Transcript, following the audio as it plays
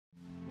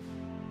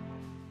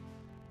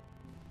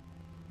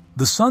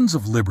The Sons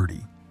of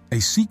Liberty, a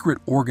secret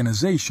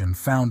organization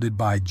founded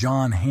by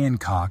John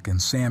Hancock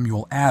and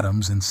Samuel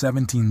Adams in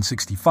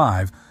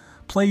 1765,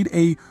 played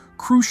a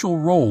crucial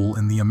role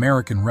in the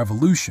American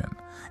Revolution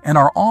and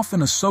are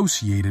often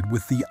associated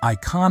with the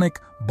iconic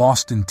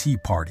Boston Tea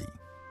Party.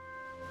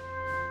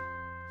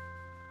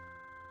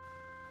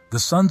 The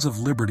Sons of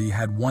Liberty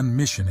had one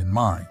mission in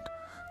mind: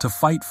 to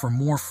fight for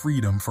more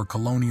freedom for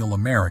colonial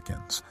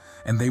Americans,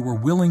 and they were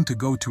willing to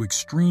go to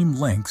extreme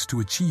lengths to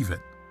achieve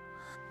it.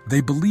 They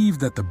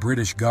believed that the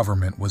British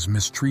government was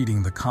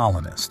mistreating the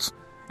colonists,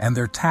 and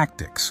their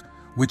tactics,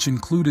 which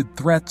included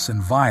threats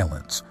and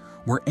violence,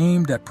 were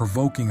aimed at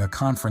provoking a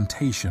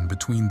confrontation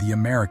between the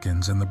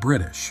Americans and the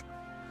British.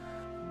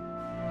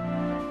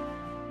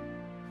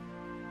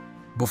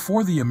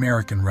 Before the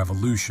American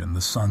Revolution, the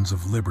Sons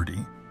of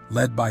Liberty,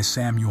 led by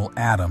Samuel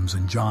Adams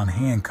and John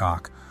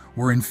Hancock,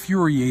 were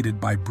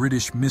infuriated by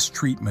British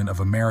mistreatment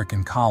of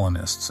American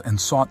colonists and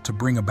sought to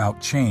bring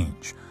about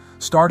change,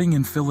 starting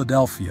in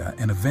Philadelphia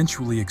and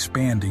eventually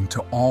expanding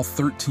to all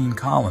 13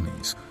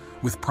 colonies,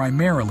 with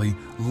primarily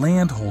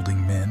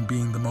landholding men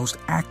being the most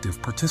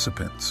active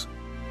participants.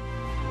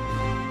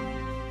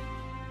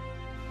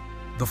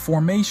 The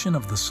formation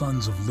of the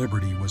Sons of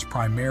Liberty was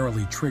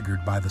primarily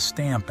triggered by the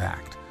Stamp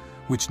Act,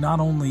 which not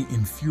only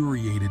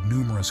infuriated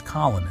numerous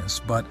colonists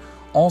but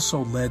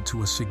also led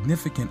to a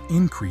significant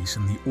increase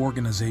in the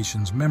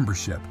organization's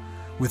membership,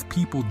 with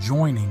people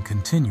joining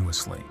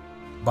continuously.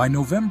 By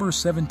November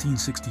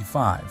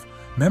 1765,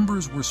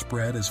 members were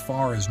spread as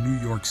far as New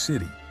York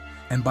City,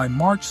 and by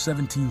March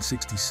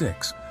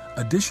 1766,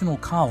 additional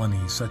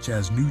colonies such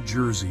as New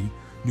Jersey,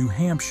 New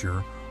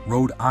Hampshire,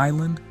 Rhode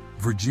Island,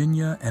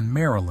 Virginia, and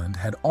Maryland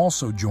had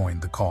also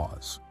joined the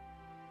cause.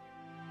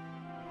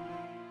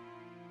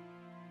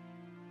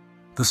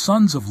 The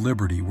Sons of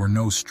Liberty were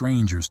no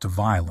strangers to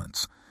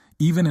violence,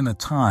 even in a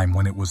time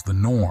when it was the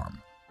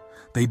norm.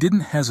 They didn't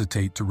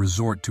hesitate to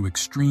resort to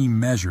extreme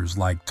measures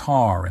like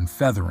tar and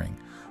feathering,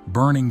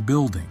 burning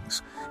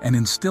buildings, and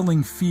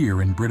instilling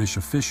fear in British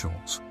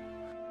officials.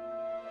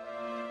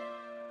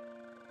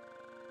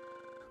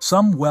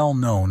 Some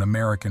well-known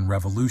American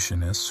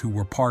revolutionists who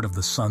were part of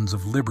the Sons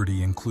of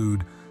Liberty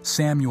include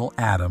Samuel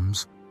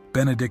Adams,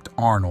 Benedict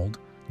Arnold,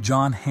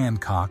 John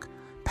Hancock,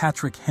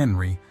 Patrick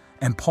Henry,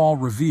 and Paul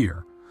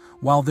Revere,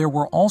 while there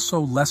were also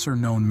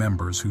lesser-known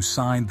members who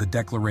signed the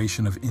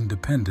Declaration of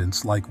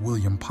Independence like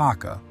William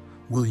Paca,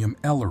 William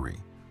Ellery,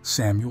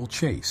 Samuel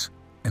Chase,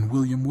 and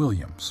William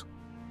Williams.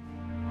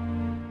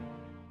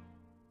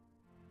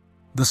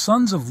 The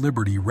Sons of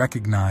Liberty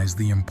recognized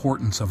the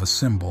importance of a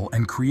symbol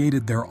and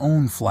created their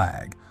own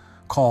flag,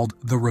 called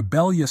the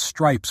Rebellious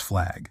Stripes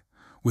flag,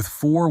 with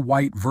 4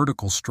 white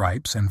vertical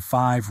stripes and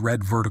 5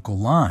 red vertical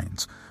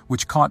lines,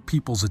 which caught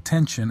people's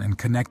attention and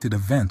connected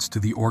events to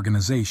the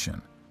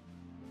organization.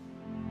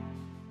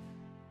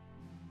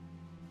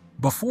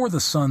 Before the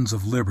Sons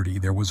of Liberty,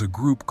 there was a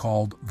group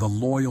called the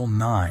Loyal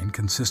Nine,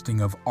 consisting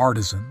of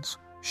artisans,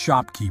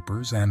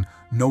 shopkeepers, and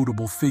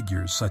notable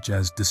figures such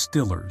as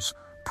distillers,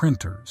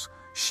 printers,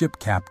 ship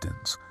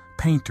captains,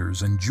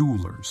 painters, and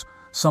jewelers,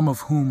 some of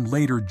whom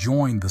later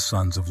joined the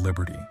Sons of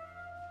Liberty.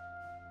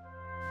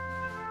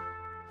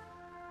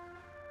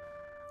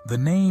 The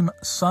name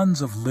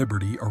Sons of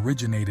Liberty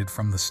originated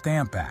from the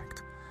Stamp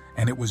Act,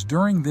 and it was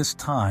during this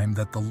time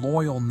that the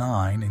Loyal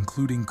Nine,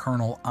 including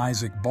Colonel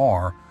Isaac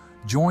Barr,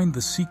 joined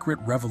the secret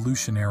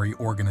revolutionary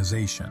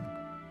organization.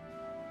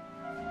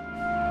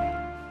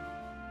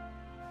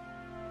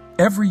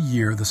 Every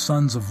year, the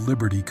Sons of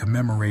Liberty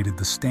commemorated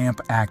the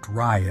Stamp Act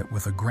riot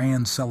with a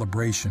grand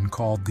celebration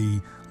called the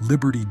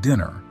Liberty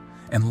Dinner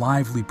and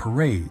lively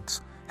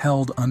parades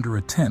held under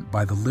a tent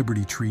by the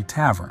Liberty Tree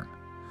Tavern.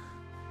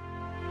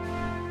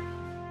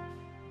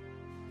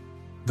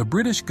 The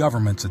British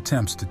government's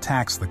attempts to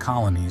tax the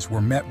colonies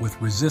were met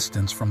with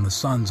resistance from the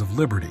Sons of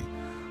Liberty,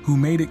 who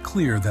made it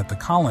clear that the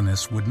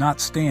colonists would not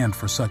stand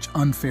for such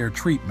unfair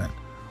treatment,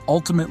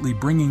 ultimately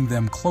bringing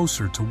them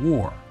closer to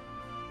war.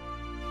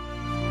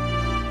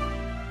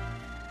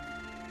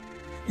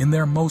 In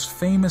their most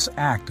famous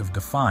act of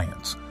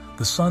defiance,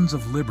 the Sons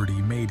of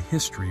Liberty made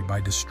history by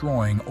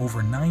destroying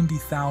over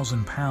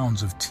 90,000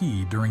 pounds of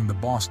tea during the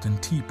Boston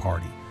Tea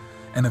Party,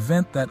 an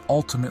event that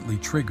ultimately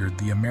triggered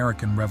the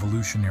American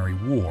Revolutionary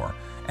War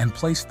and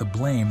placed the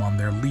blame on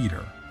their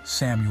leader,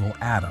 Samuel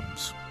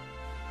Adams.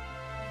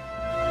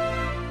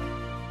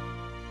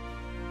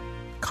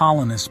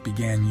 Colonists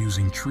began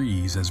using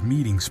trees as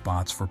meeting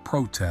spots for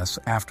protests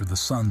after the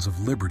Sons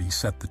of Liberty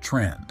set the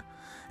trend,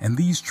 and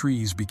these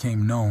trees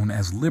became known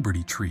as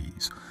Liberty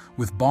trees,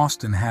 with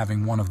Boston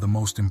having one of the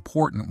most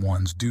important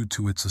ones due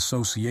to its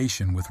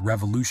association with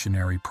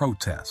revolutionary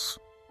protests.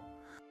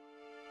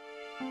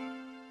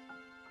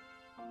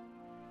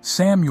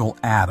 Samuel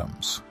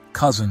Adams,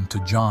 cousin to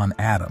John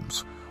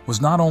Adams, was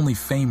not only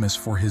famous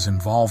for his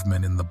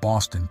involvement in the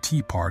Boston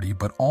Tea Party,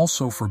 but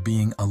also for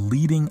being a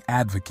leading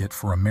advocate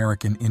for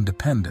American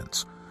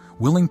independence,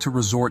 willing to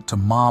resort to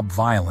mob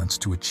violence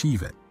to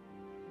achieve it.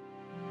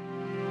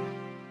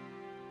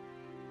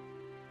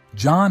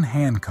 John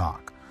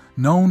Hancock,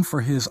 known for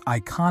his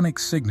iconic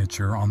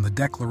signature on the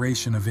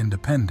Declaration of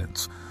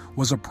Independence,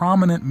 was a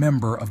prominent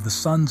member of the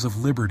Sons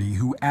of Liberty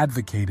who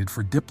advocated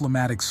for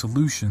diplomatic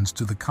solutions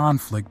to the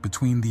conflict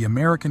between the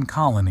American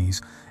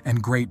colonies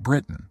and Great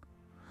Britain.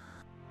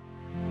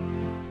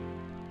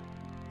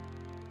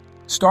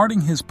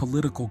 Starting his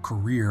political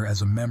career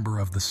as a member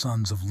of the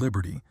Sons of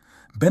Liberty,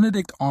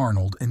 Benedict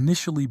Arnold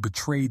initially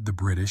betrayed the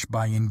British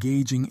by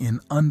engaging in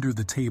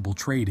under-the-table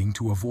trading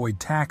to avoid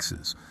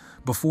taxes,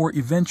 before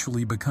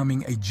eventually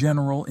becoming a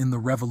general in the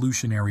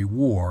Revolutionary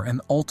War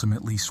and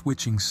ultimately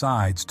switching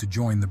sides to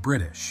join the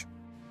British.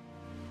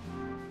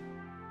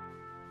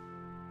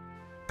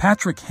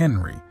 Patrick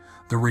Henry,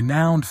 the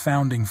renowned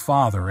founding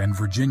father and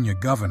Virginia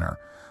governor,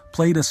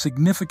 played a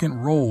significant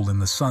role in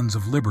the Sons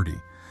of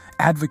Liberty,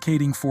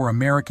 advocating for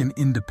American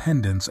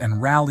independence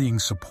and rallying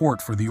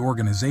support for the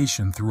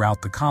organization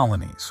throughout the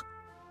colonies.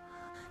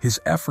 His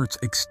efforts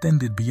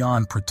extended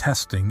beyond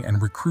protesting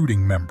and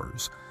recruiting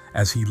members,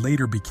 as he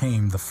later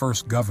became the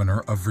first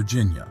governor of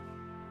Virginia.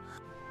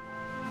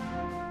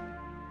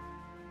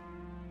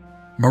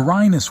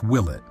 Marinus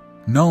Willett,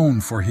 known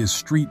for his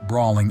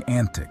street-brawling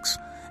antics,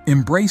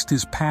 embraced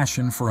his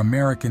passion for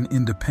American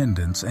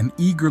independence and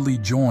eagerly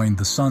joined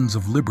the Sons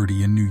of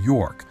Liberty in New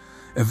York,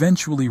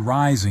 eventually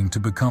rising to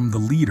become the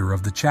leader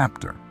of the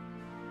chapter.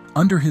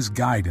 Under his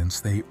guidance,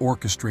 they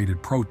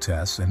orchestrated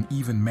protests and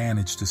even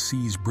managed to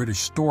seize British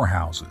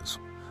storehouses.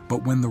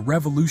 But when the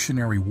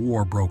Revolutionary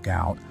War broke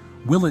out,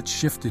 Willett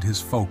shifted his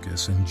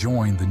focus and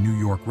joined the New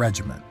York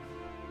Regiment.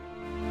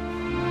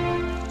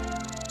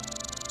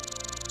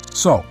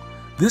 So,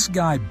 this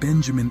guy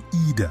Benjamin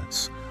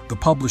Edas, the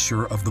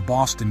publisher of the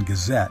Boston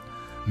Gazette,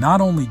 not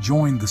only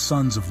joined the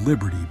Sons of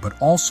Liberty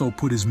but also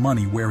put his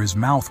money where his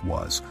mouth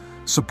was,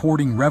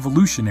 supporting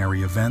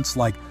revolutionary events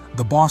like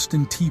the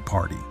Boston Tea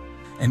Party.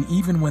 And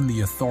even when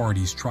the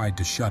authorities tried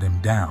to shut him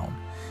down,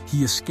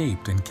 he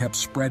escaped and kept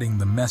spreading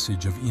the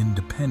message of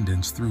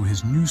independence through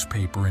his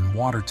newspaper in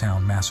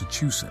Watertown,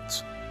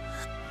 Massachusetts.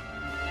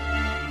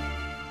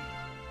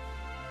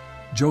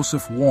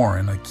 Joseph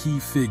Warren, a key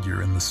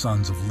figure in the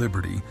Sons of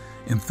Liberty,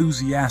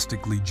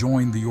 enthusiastically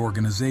joined the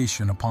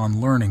organization upon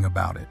learning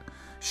about it,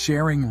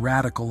 sharing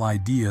radical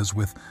ideas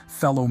with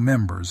fellow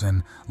members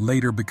and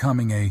later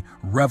becoming a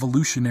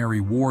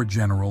Revolutionary War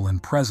general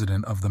and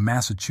president of the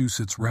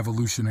Massachusetts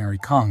Revolutionary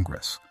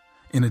Congress,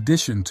 in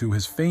addition to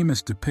his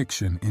famous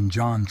depiction in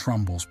John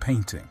Trumbull's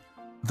painting.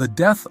 The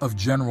death of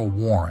General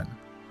Warren.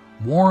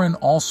 Warren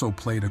also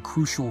played a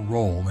crucial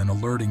role in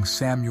alerting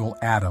Samuel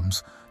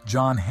Adams,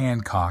 John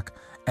Hancock,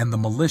 and the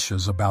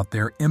militias about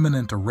their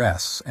imminent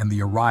arrests and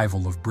the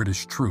arrival of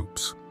British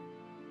troops.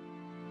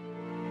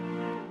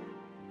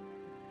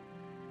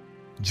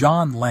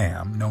 John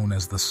Lamb, known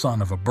as the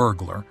son of a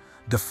burglar,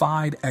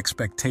 defied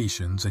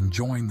expectations and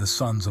joined the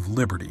Sons of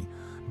Liberty,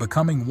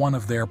 becoming one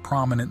of their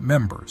prominent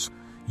members,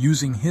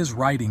 using his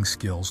writing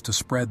skills to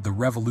spread the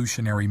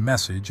revolutionary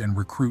message and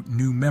recruit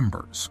new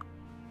members.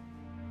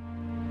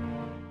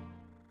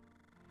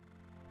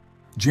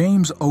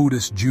 James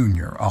Otis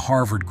Jr., a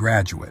Harvard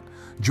graduate,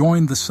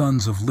 joined the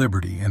Sons of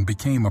Liberty and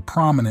became a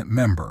prominent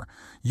member,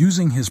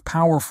 using his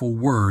powerful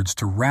words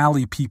to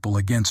rally people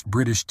against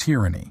British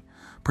tyranny,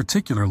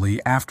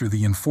 particularly after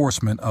the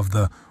enforcement of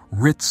the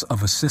writs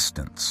of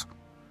assistance.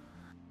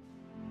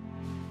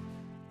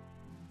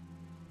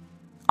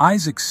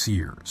 Isaac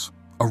Sears,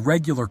 a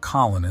regular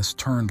colonist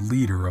turned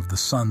leader of the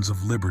Sons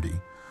of Liberty,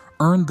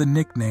 earned the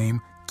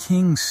nickname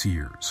King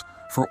Sears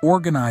for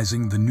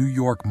organizing the New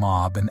York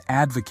mob and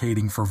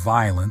advocating for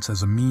violence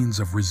as a means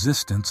of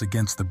resistance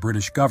against the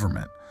British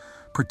government,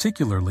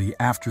 particularly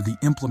after the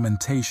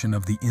implementation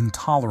of the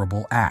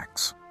Intolerable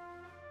Acts.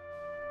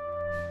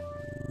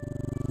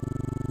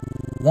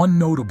 One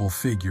notable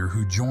figure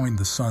who joined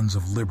the Sons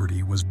of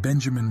Liberty was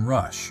Benjamin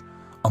Rush,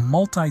 a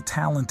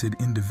multi-talented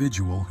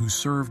individual who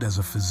served as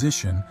a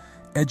physician,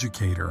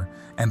 educator,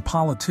 and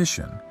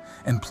politician,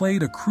 and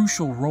played a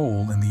crucial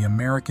role in the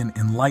American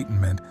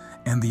Enlightenment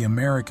and the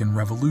American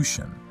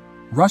Revolution.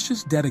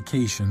 Rush's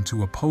dedication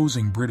to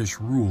opposing British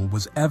rule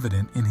was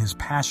evident in his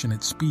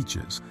passionate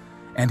speeches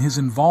and his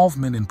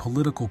involvement in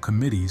political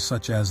committees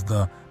such as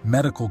the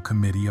Medical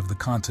Committee of the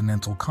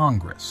Continental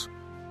Congress.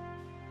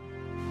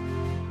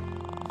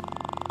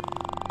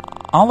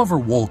 Oliver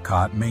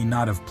Wolcott may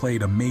not have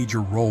played a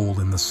major role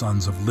in the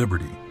Sons of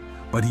Liberty,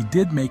 but he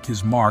did make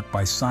his mark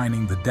by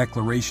signing the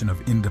Declaration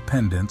of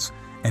Independence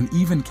and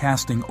even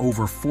casting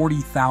over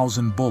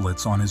 40,000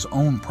 bullets on his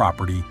own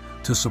property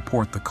to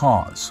support the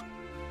cause.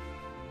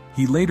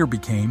 He later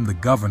became the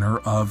governor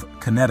of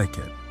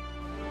Connecticut.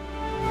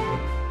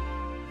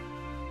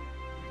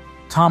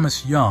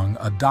 Thomas Young,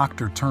 a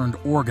doctor turned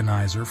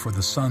organizer for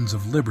the Sons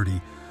of Liberty,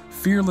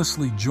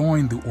 fearlessly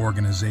joined the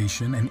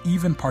organization and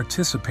even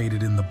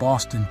participated in the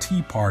Boston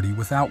Tea Party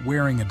without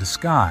wearing a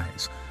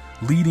disguise,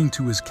 leading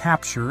to his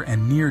capture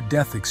and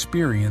near-death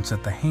experience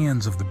at the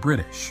hands of the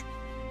British.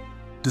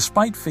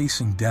 Despite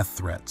facing death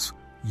threats,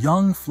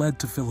 Young fled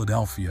to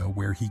Philadelphia,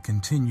 where he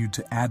continued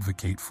to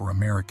advocate for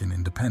American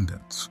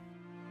independence.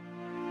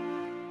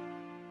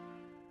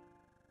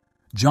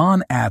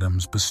 John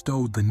Adams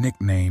bestowed the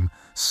nickname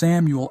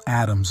Samuel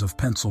Adams of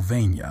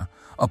Pennsylvania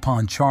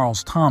upon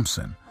Charles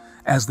Thompson,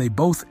 as they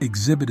both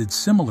exhibited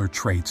similar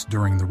traits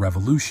during the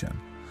Revolution.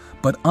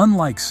 But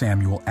unlike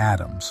Samuel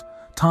Adams,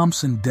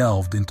 Thompson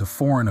delved into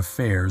foreign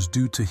affairs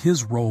due to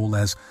his role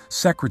as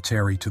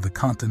Secretary to the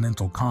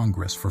Continental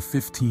Congress for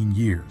 15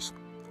 years.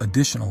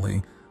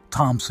 Additionally,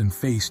 Thompson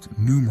faced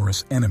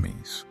numerous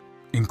enemies,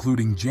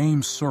 including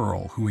James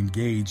Searle, who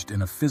engaged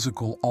in a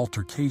physical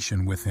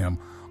altercation with him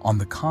on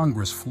the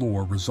Congress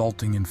floor,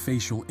 resulting in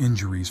facial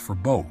injuries for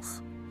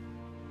both.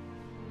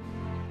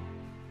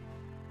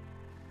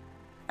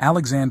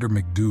 Alexander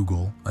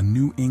McDougall, a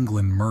New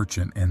England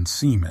merchant and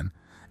seaman,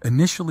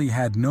 initially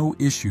had no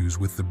issues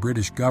with the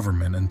British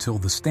government until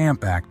the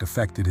Stamp Act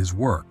affected his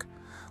work,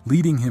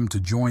 leading him to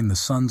join the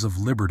Sons of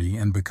Liberty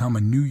and become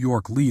a New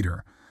York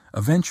leader,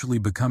 eventually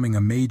becoming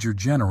a major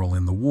general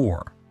in the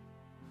war.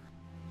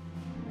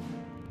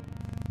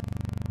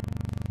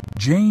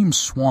 James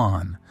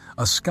Swan,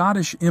 a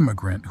Scottish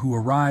immigrant who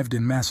arrived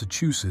in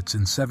Massachusetts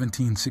in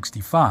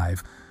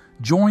 1765,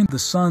 joined the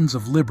Sons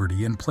of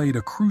Liberty and played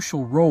a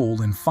crucial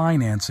role in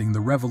financing the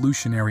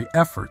revolutionary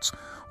efforts,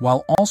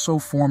 while also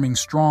forming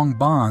strong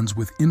bonds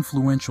with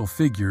influential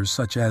figures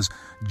such as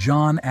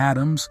John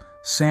Adams,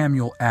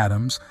 Samuel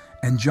Adams,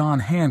 and John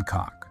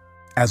Hancock.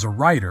 As a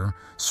writer,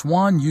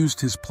 Swan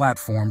used his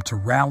platform to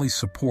rally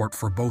support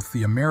for both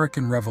the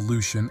American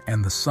Revolution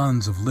and the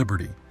Sons of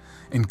Liberty,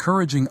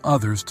 encouraging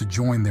others to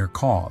join their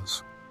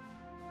cause.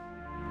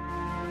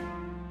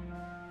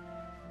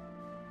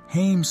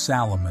 Haim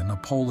Salomon, a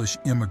Polish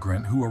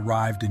immigrant who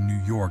arrived in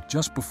New York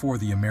just before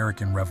the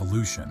American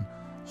Revolution,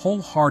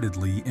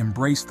 wholeheartedly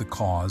embraced the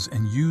cause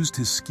and used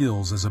his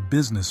skills as a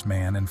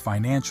businessman and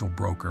financial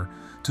broker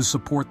to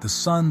support the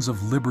Sons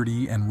of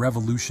Liberty and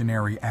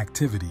revolutionary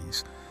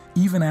activities,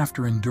 even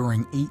after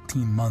enduring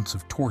 18 months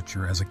of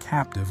torture as a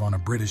captive on a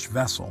British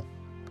vessel.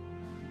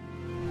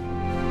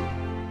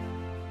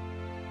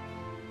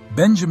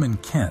 Benjamin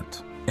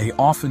Kent, a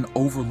often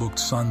overlooked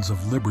Sons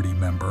of Liberty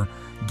member,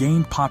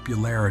 gained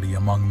popularity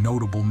among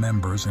notable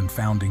members and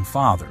founding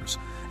fathers,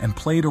 and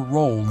played a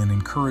role in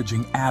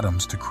encouraging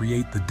Adams to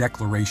create the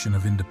Declaration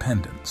of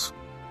Independence.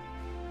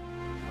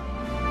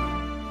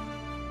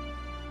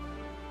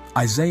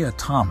 Isaiah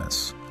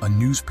Thomas, a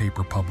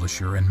newspaper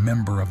publisher and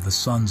member of the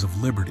Sons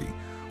of Liberty,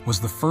 was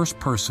the first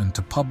person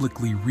to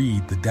publicly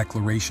read the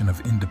Declaration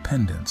of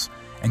Independence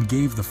and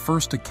gave the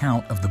first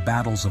account of the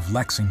battles of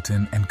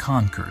Lexington and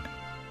Concord.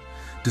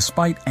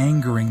 Despite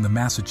angering the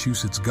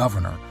Massachusetts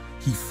governor,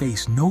 he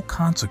faced no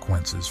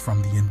consequences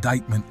from the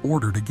indictment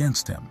ordered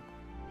against him.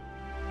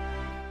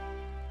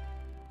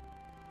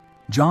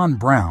 John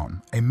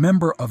Brown, a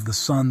member of the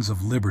Sons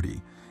of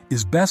Liberty,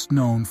 is best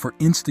known for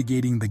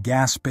instigating the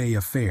Gaspé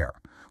Affair,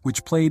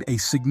 which played a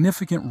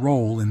significant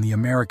role in the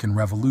American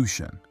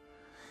Revolution.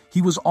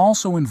 He was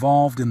also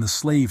involved in the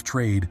slave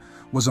trade,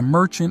 was a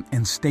merchant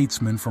and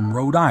statesman from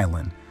Rhode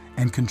Island,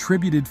 and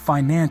contributed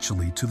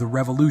financially to the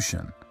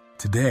Revolution.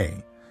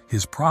 Today,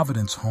 his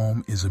Providence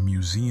home is a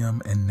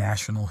museum and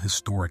National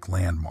Historic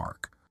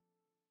Landmark.